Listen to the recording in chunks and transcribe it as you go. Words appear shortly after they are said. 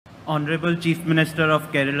Honorable Chief Minister of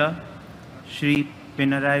Kerala, Shri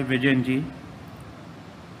Pinarayi Vizhinjam,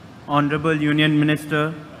 Honorable Union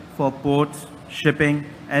Minister for Ports, Shipping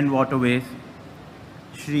and Waterways,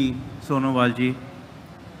 Shri Sonowalji,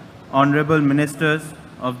 Honorable Ministers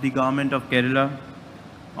of the Government of Kerala,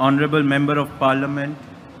 Honorable Member of Parliament,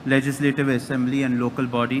 Legislative Assembly and local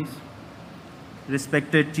bodies,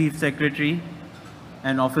 respected Chief Secretary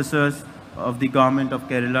and officers of the Government of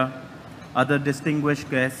Kerala, other distinguished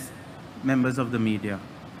guests, members of the media.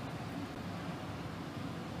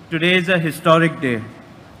 Today is a historic day.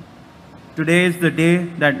 Today is the day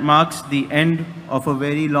that marks the end of a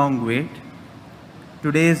very long wait.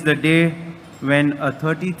 Today is the day when a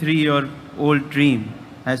 33-year-old dream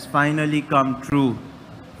has finally come true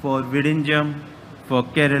for Vizhinjam, for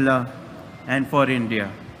Kerala, and for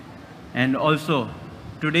India. And also,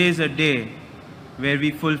 today is a day where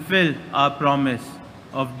we fulfill our promise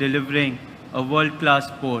of delivering a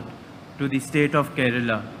world-class port to the state of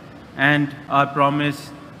Kerala and our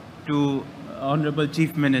promise to Honorable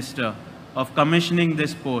Chief Minister of commissioning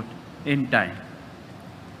this port in time.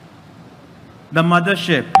 The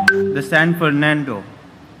mothership, the San Fernando,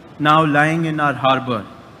 now lying in our harbor,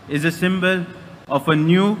 is a symbol of a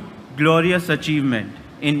new glorious achievement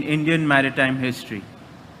in Indian maritime history.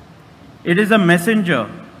 It is a messenger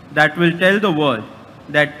that will tell the world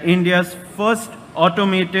that India's first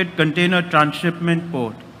automated container transshipment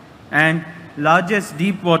port and largest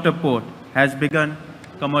deep water port has begun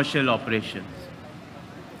commercial operations.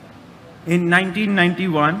 In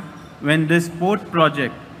 1991, when this port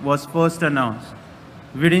project was first announced,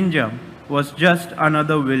 Vizhinjam was just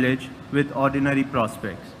another village with ordinary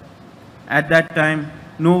prospects. At that time,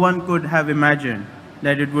 no one could have imagined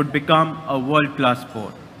that it would become a world-class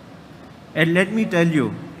port. And let me tell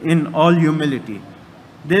you, in all humility,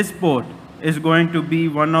 this port is going to be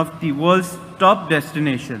one of the world's top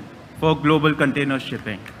destinations for global container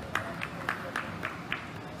shipping.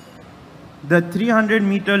 The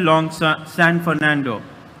 300-meter-long San Fernando,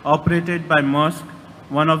 operated by Maersk,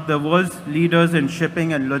 one of the world's leaders in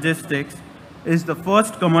shipping and logistics, is the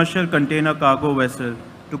first commercial container cargo vessel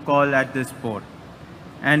to call at this port.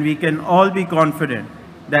 And we can all be confident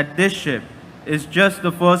that this ship is just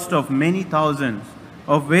the first of many thousands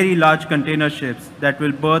of very large container ships that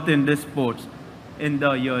will berth in this port in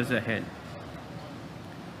the years ahead.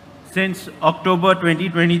 Since October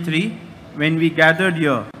 2023, when we gathered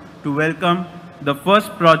here to welcome the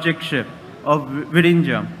first project ship of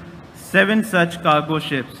Vizhinjam, 7 such cargo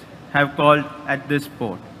ships have called at this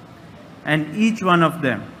port, and each one of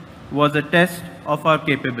them was a test of our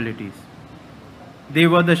capabilities. They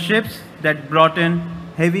were the ships that brought in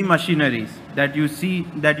heavy machineries that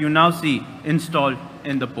you now see installed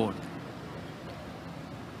in the port.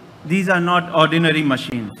 These are not ordinary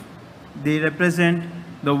machines. They represent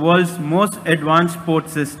the world's most advanced port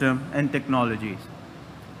system and technologies.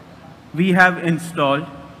 We have installed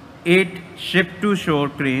 8 ship-to-shore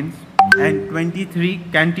cranes and 23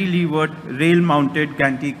 cantilevered rail-mounted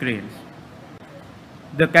gantry cranes.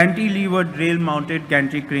 The cantilevered rail-mounted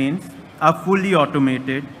gantry cranes are fully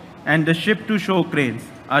automated, and the ship-to-shore cranes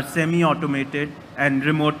are semi-automated and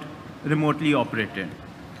remotely operated.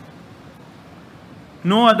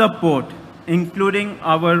 No other port, including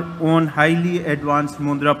our own highly advanced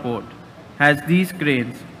Mundra port, has these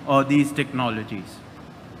cranes or these technologies.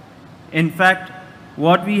 In fact,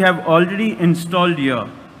 what we have already installed here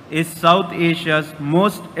is South Asia's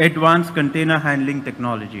most advanced container handling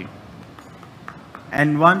technology.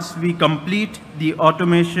 And once we complete the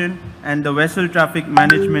automation and the vessel traffic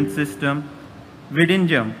management system,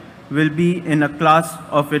 Vizhinjam will be in a class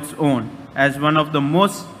of its own as one of the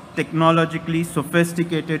most technologically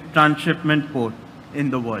sophisticated transshipment ports in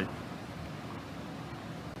the world.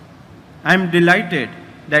 I am delighted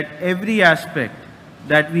that every aspect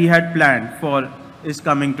that we had planned for is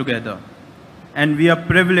coming together, and we are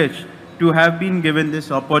privileged to have been given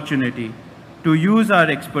this opportunity to use our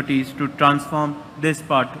expertise to transform this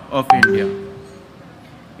part of India.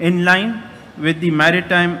 In line with the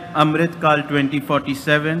Maritime Amrit Kal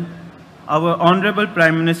 2047, our Honorable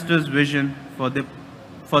Prime Minister's vision for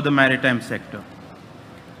the maritime sector.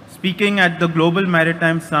 Speaking at the Global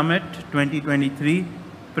Maritime Summit 2023,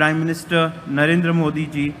 Prime Minister Narendra Modi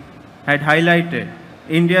ji had highlighted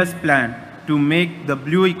India's plan to make the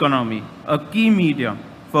blue economy a key medium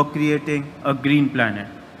for creating a green planet.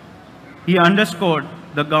 He underscored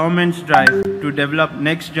the government's drive to develop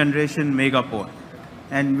next-generation megaport,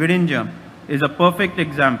 and Vizhinjam is a perfect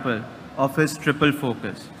example of his triple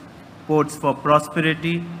focus: ports for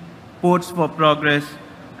prosperity, ports for progress,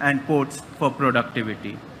 and ports for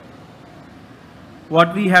productivity.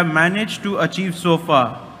 What we have managed to achieve so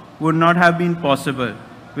far would not have been possible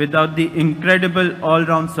without the incredible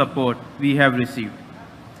all-round support we have received.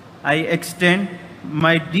 I extend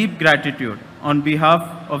my deep gratitude on behalf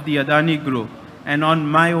of the Adani Group and on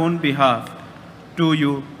my own behalf to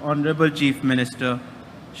you, Honorable Chief Minister,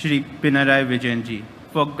 Shri Pinarayi Vizhinjam,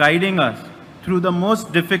 for guiding us through the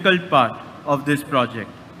most difficult part of this project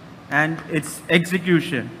and its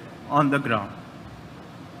execution on the ground.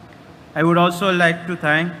 I would also like to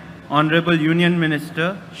thank Honorable Union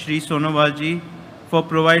Minister Shri Sonowal ji for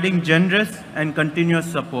providing generous and continuous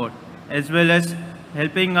support, as well as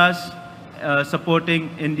helping us supporting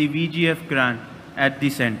in the VGF grant at the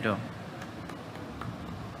center.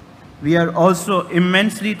 We are also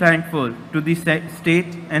immensely thankful to the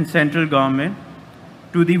state and central government,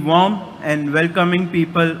 to the warm and welcoming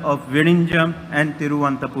people of Vizhinjam and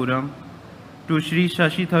Thiruvananthapuram, to Shri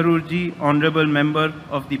Shashi Tharoor ji, Honorable Member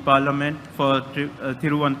of the Parliament for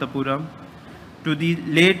Thiruvananthapuram, to the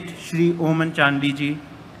late Shri Oman Chandi ji,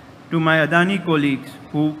 to my Adani colleagues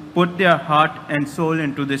who put their heart and soul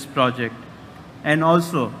into this project, and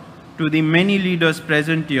also to the many leaders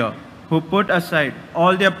present here who put aside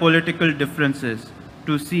all their political differences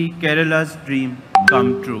to see Kerala's dream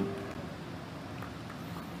come true.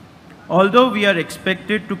 Although we are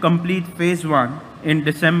expected to complete phase 1 in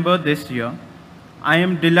December this year, I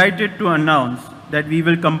am delighted to announce that we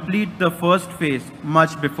will complete the first phase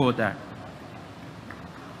much before that.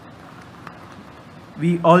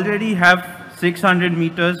 We already have 600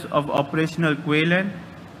 meters of operational quay length,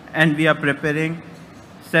 and we are preparing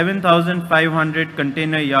 7,500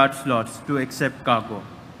 container yard slots to accept cargo.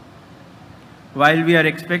 While we are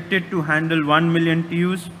expected to handle 1 million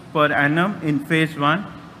TEUs per annum in phase 1,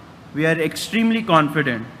 we are extremely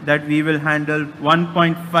confident that we will handle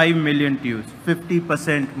 1.5 million TEUs,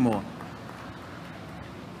 50% more.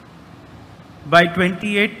 By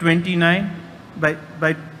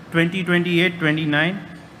 2028-29,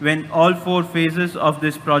 when all 4 phases of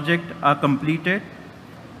this project are completed,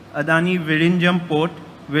 Adani Vizhinjam Port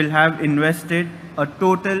will have invested a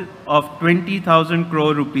total of 20,000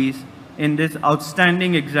 crore rupees in this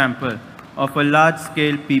outstanding example of a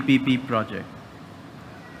large-scale PPP project.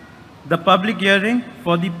 The public hearing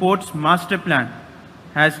for the port's master plan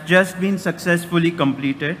has just been successfully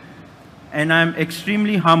completed, and I am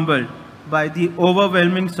extremely humbled by the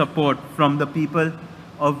overwhelming support from the people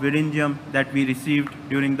of Vizhinjam that we received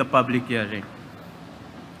during the public hearing.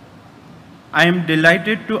 I am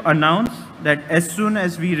delighted to announce that as soon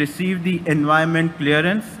as we receive the environment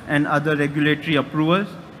clearance and other regulatory approvals,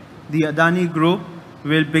 the Adani Group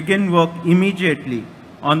will begin work immediately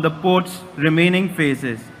on the port's remaining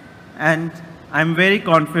phases, and I am very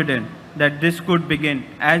confident that this could begin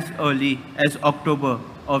as early as October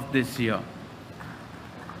of this year.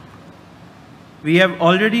 We have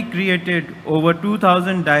already created over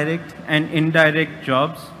 2,000 direct and indirect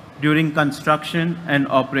jobs during construction and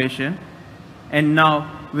operation, and now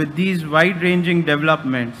with these wide-ranging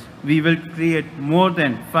developments, we will create more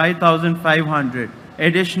than 5,500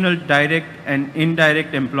 additional direct and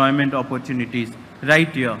indirect employment opportunities right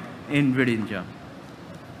here in Vizhinjam.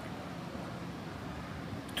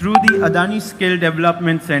 Through the Adani Skill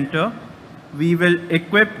Development Center, we will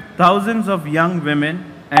equip thousands of young women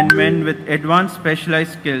and men with advanced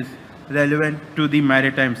specialized skills relevant to the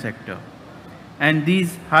maritime sector. And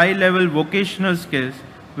these high-level vocational skills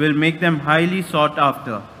will make them highly sought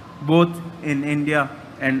after, both in India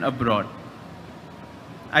and abroad.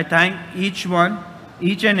 I thank each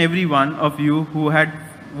and every one of you who had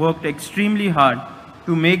worked extremely hard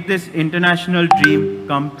to make this international dream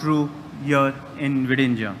come true here in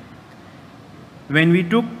Vizhinjam. When we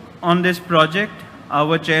took on this project,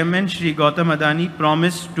 our chairman, Shri Karan Adani,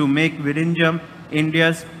 promised to make Vizhinjam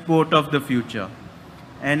India's port of the future.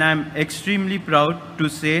 And I'm extremely proud to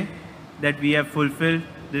say that we have fulfilled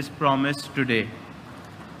this promise today.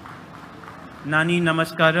 Nani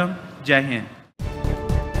Namaskaram, Jai Hind.